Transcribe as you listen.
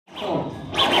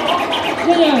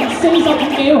一樣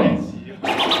45秒。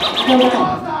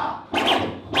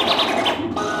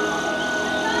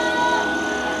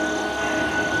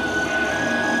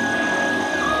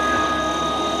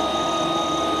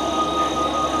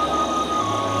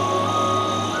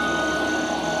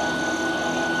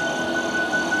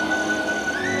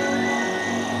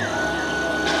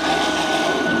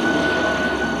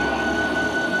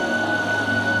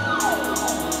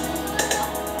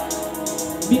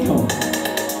Miko.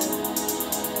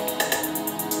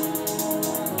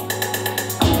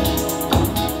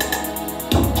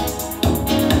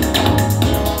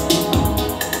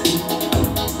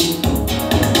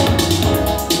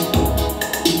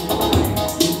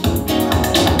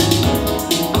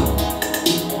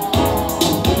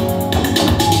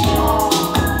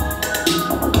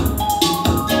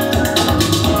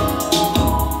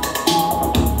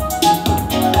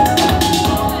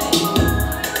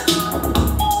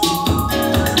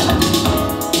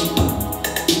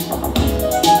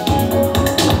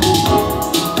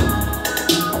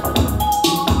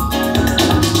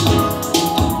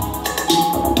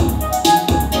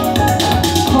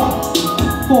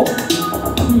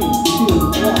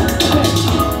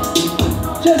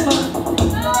 Jasmine.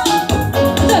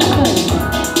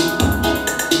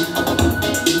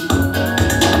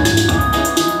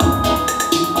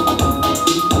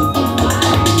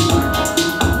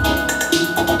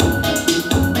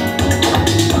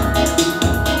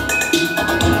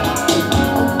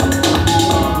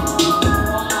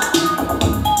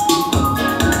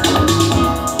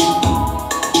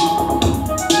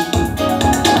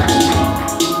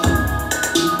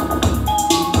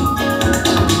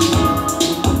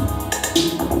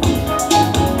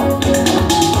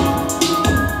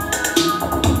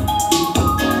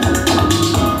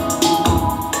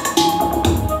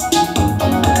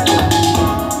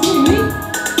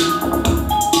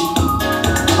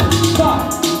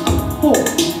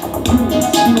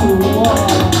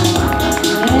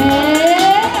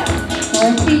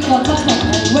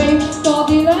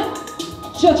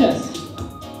 Judges,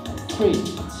 3,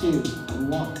 2,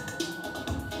 1.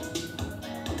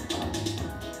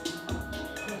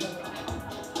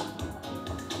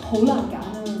 好難揀啊！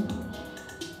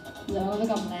兩個都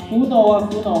咁靚。苦惱啊，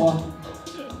苦惱啊！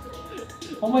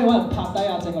可唔可以揾人拍低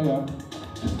阿正個樣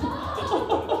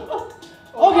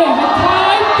 ？OK， 係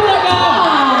太叻啊！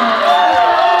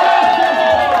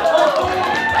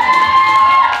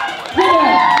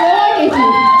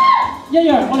一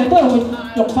樣，我哋都係會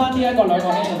用翻呢一個兩個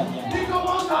element 嘅。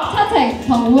七情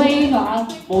同 Wave 啊，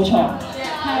冇錯。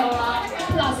係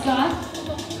Plus 啊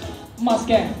 ，Must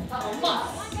嘅。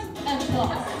Must and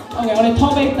Plus。OK， 我哋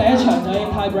Top 8第一場就已經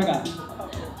tie break 啊。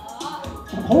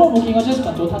好耐冇見過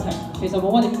Jasmine 做 touching， 其實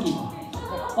冇乜點見。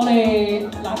我哋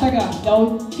難得㗎，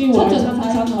有機會親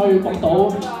身去目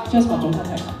睹 Jasmine 做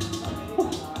touching。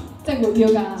即係會票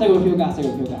價。即係會票價，即係會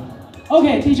票價。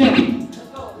OK，DJ。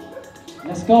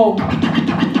Let's go.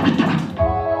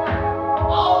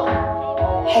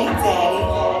 Hey daddy,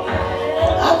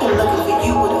 I've been looking for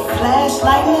you with a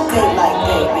flashlight in the daylight,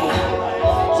 baby.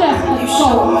 You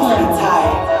sure must be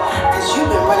tired, cause you've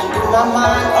been running through my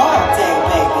mind all day,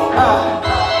 baby.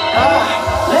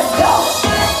 Let's go.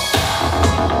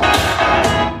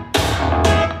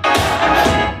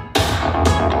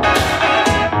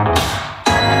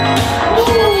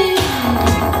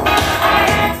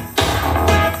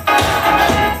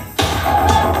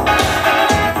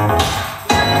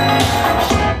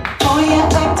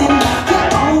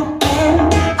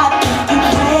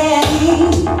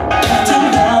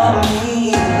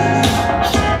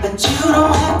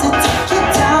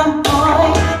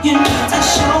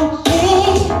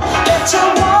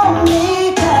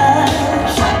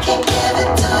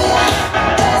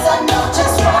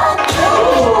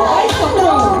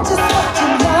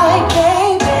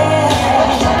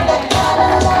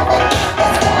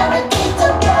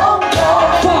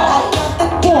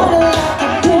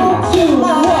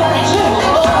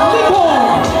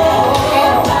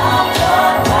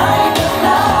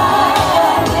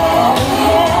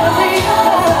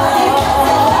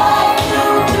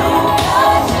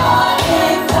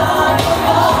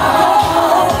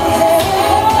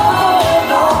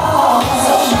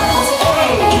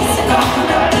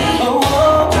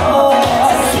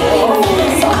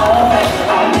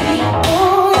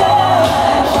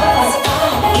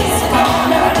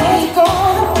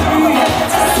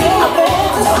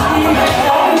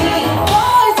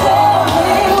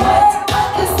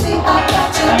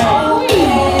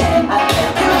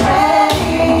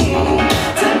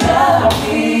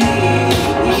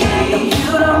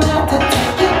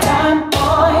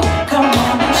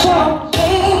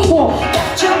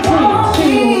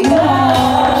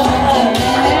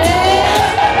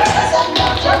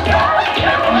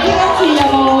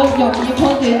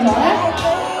 咗咧，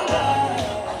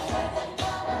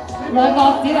兩個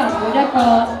只能換一個。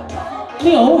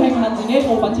呢個好慶幸自己冇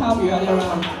份參與啊呢個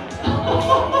round。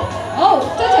好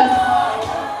 ，judges。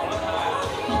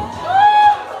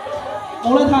冇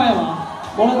得猜係嘛？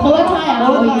冇得猜啊！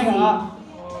冇得猜㗎。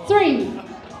3、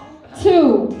2、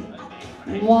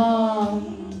1。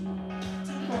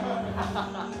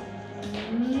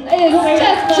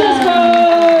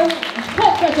Jasmine，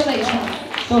 congratulations！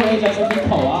 恭喜Jasmine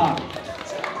Miko 啊！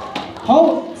好，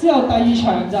之後第二場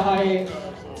就係